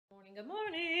Good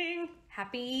morning.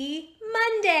 Happy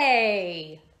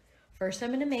Monday. First,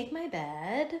 I'm gonna make my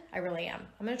bed. I really am.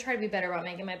 I'm gonna try to be better about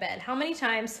making my bed. How many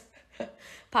times,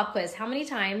 pop quiz, how many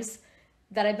times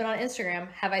that I've been on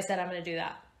Instagram have I said I'm gonna do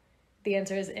that? The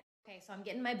answer is, okay, so I'm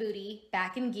getting my booty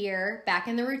back in gear, back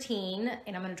in the routine,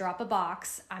 and I'm gonna drop a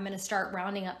box. I'm gonna start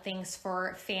rounding up things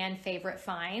for fan favorite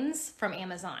finds from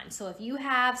Amazon. So if you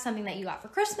have something that you got for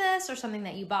Christmas or something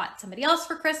that you bought somebody else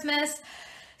for Christmas,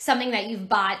 something that you've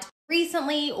bought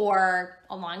recently or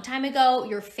a long time ago,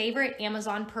 your favorite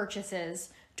Amazon purchases,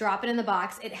 drop it in the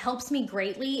box. It helps me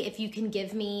greatly if you can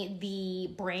give me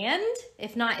the brand.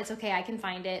 If not, it's okay, I can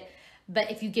find it. But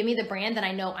if you give me the brand, then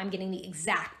I know I'm getting the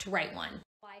exact right one.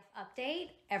 Life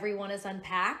update, everyone is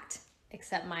unpacked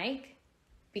except Mike,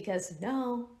 because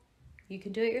no, you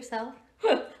can do it yourself.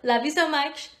 Love you so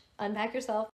much. Unpack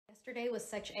yourself. Yesterday was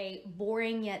such a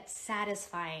boring yet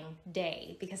satisfying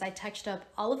day because I touched up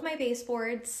all of my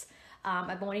baseboards.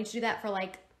 I've been wanting to do that for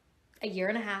like a year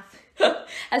and a half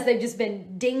as they've just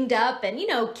been dinged up, and you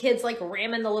know, kids like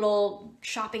ramming the little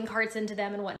shopping carts into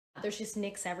them and whatnot. There's just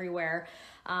nicks everywhere.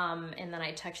 And then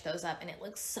I touched those up and it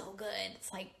looks so good.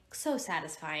 It's like so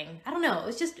satisfying. I don't know. It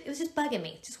was just bugging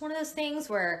me. Just one of those things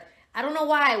where I don't know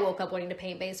why I woke up wanting to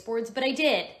paint baseboards, but I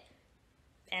did.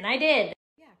 And I did.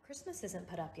 Yeah, Christmas isn't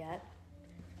put up yet,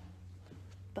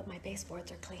 but my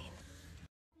baseboards are clean.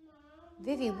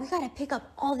 Vivi, we gotta pick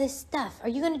up all this stuff. Are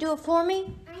you gonna do it for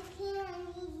me? I can't,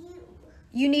 I need you.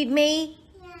 You need me?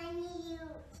 Yeah, I need you.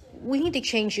 We need to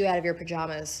change you out of your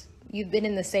pajamas. You've been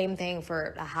in the same thing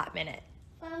for a hot minute.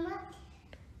 Mama?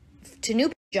 To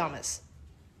new pajamas.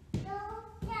 No,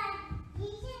 Dad, these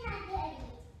are not dirty.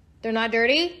 They're not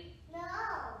dirty? No,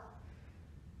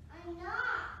 I'm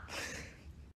not.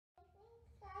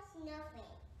 That's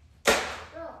nothing.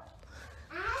 Look,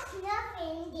 I have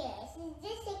nothing in this. Is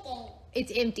this a game?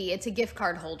 It's empty. It's a gift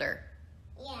card holder.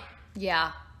 Yeah.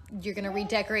 Yeah. You're gonna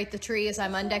redecorate the tree as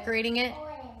I'm undecorating it? Wait a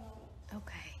minute.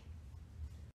 Okay.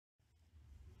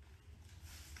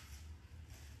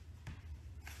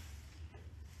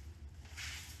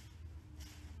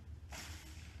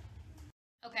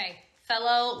 Okay,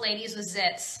 fellow ladies with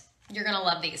zits, you're gonna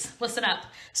love these. Listen up.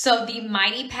 So the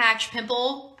Mighty Patch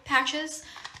pimple patches,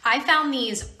 I found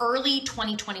these early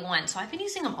 2021. So I've been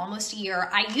using them almost a year.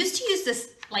 I used to use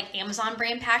this like Amazon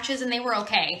brand patches and they were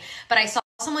okay, but I saw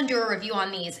someone do a review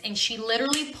on these and she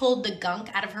literally pulled the gunk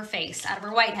out of her face, out of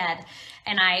her whitehead.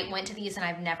 And I went to these and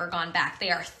I've never gone back. They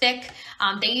are thick.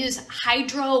 They use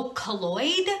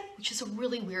hydrocolloid, which is a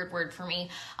really weird word for me.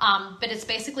 But it's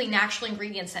basically natural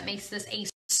ingredients that makes this a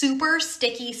super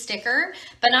sticky sticker.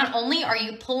 But not only are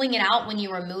you pulling it out when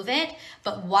you remove it,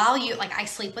 but while you, like I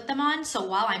sleep with them on, so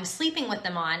while I'm sleeping with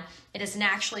them on, it is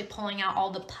naturally pulling out all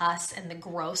the pus and the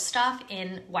gross stuff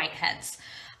in whiteheads.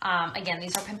 Again,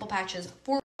 these are pimple patches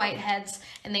for whiteheads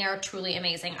and they are truly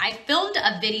amazing. I filmed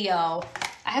a video.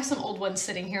 I have some old ones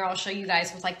sitting here. I'll show you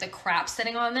guys with like the crap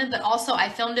sitting on them, but also I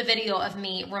filmed a video of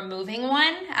me removing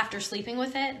one after sleeping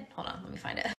with it. Hold on, let me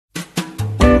find it.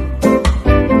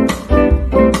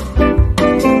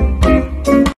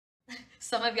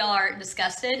 Some of y'all are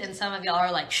disgusted and some of y'all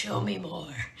are like, show me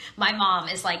more. My mom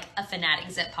is like a fanatic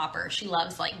zip popper. She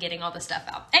loves like getting all the stuff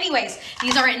out. Anyways,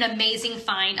 these are an amazing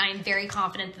find. I am very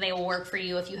confident that they will work for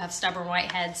you if you have stubborn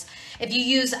whiteheads. If you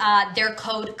use their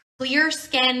code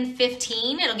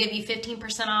ClearSkin15, it'll give you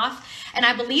 15% off. And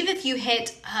I believe if you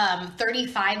hit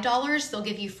 $35, they'll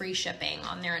give you free shipping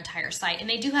on their entire site. And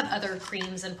they do have other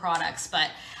creams and products, but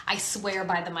I swear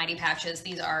by the Mighty Patches,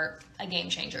 these are a game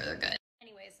changer. They're good.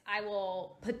 I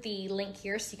will put the link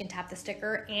here so you can tap the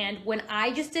sticker. And when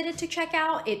I just did it to check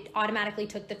out, it automatically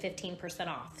took the 15%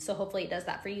 off. So hopefully it does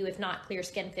that for you. If not,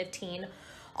 ClearSkin15.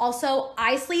 Also,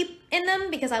 I sleep in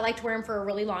them because I like to wear them for a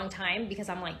really long time because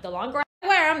I'm like, the longer I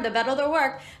wear them, the better they'll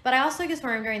work. But I also just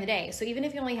wear them during the day. So even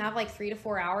if you only have like 3 to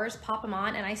 4 hours, pop them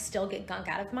on and I still get gunk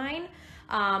out of mine.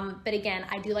 But again,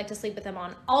 I do like to sleep with them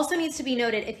on. Also needs to be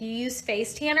noted, if you use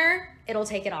face tanner, it'll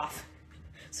take it off.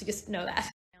 So just know that.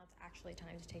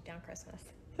 Time to take down Christmas.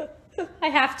 I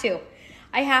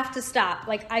have to stop.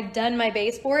 Like, I've done my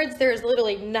baseboards. There's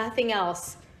literally nothing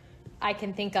else I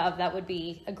can think of that would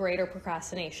be a greater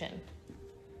procrastination.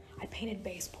 I painted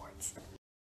baseboards.